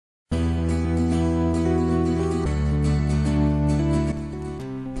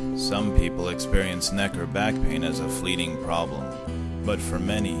Some people experience neck or back pain as a fleeting problem, but for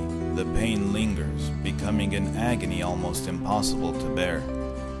many, the pain lingers, becoming an agony almost impossible to bear.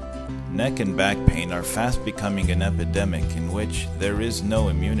 Neck and back pain are fast becoming an epidemic in which there is no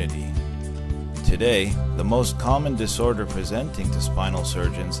immunity. Today, the most common disorder presenting to spinal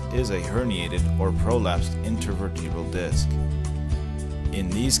surgeons is a herniated or prolapsed intervertebral disc. In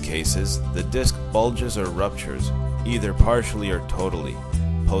these cases, the disc bulges or ruptures, either partially or totally,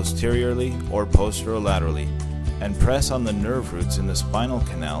 posteriorly or posterolaterally, and press on the nerve roots in the spinal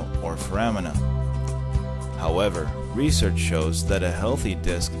canal or foramina. However, research shows that a healthy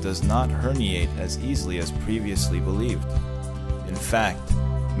disc does not herniate as easily as previously believed. In fact,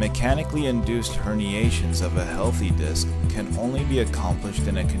 mechanically induced herniations of a healthy disc can only be accomplished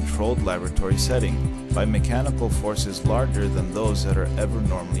in a controlled laboratory setting by mechanical forces larger than those that are ever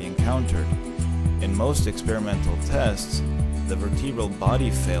normally encountered. In most experimental tests, the vertebral body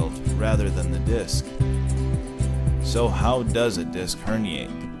failed rather than the disc. So how does a disc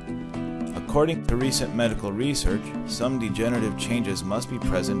herniate? According to recent medical research, some degenerative changes must be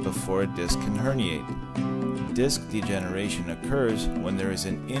present before a disc can herniate. Disc degeneration occurs when there is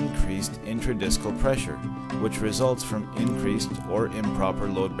an increased intra-discal pressure, which results from increased or improper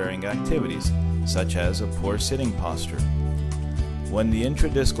load-bearing activities, such as a poor sitting posture. When the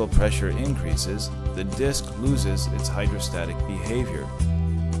intra-discal pressure increases, the disc loses its hydrostatic behavior.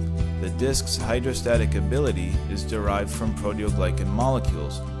 The disc's hydrostatic ability is derived from proteoglycan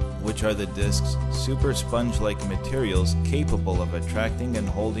molecules, which are the disc's super sponge-like materials capable of attracting and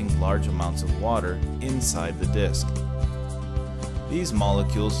holding large amounts of water inside the disc. These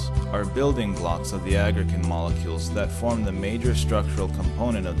molecules are building blocks of the aggregan molecules that form the major structural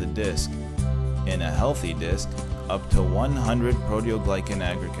component of the disc. In a healthy disc, up to 100 proteoglycan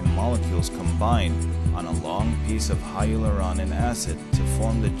aggregan molecules combine on a long piece of hyaluronan acid to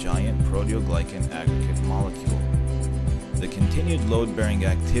form the giant proteoglycan aggregate molecule. The continued load-bearing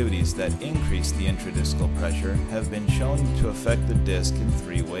activities that increase the intradiscal pressure have been shown to affect the disc in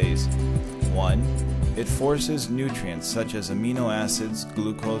three ways. 1. It forces nutrients such as amino acids,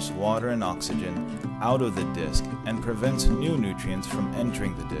 glucose, water, and oxygen out of the disc and prevents new nutrients from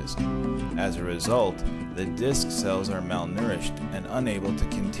entering the disc. As a result, the disc cells are malnourished and unable to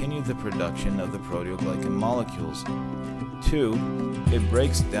continue the production of the proteoglycan molecules. 2. It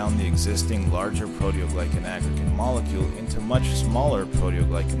breaks down the existing larger proteoglycan aggregan molecule into much smaller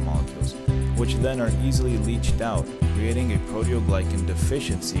proteoglycan molecules, which then are easily leached out, creating a proteoglycan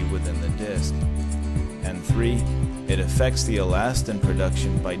deficiency within the disc. And 3. It affects the elastin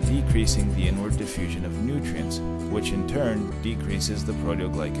production by decreasing the inward diffusion of nutrients, which in turn decreases the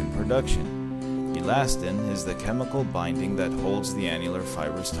proteoglycan production. Elastin is the chemical binding that holds the annular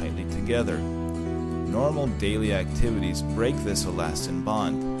fibers tightly together. Normal daily activities break this elastin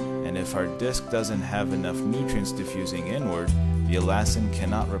bond, and if our disc doesn't have enough nutrients diffusing inward, the elastin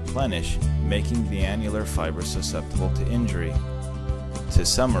cannot replenish, making the annular fibers susceptible to injury. To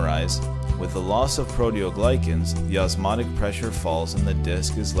summarize, with the loss of proteoglycans, the osmotic pressure falls and the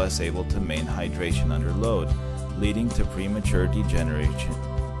disc is less able to maintain hydration under load, leading to premature degeneration.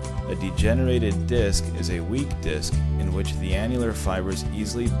 A degenerated disc is a weak disc in which the annular fibers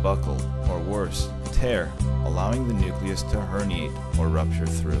easily buckle, or worse, tear, allowing the nucleus to herniate or rupture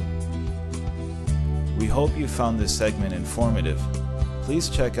through. We hope you found this segment informative. Please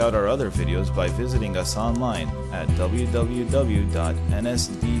check out our other videos by visiting us online at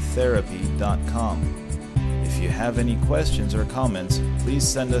www.nsdtherapy.com. If you have any questions or comments, please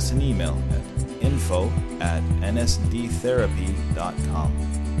send us an email at info@nsdtherapy.com.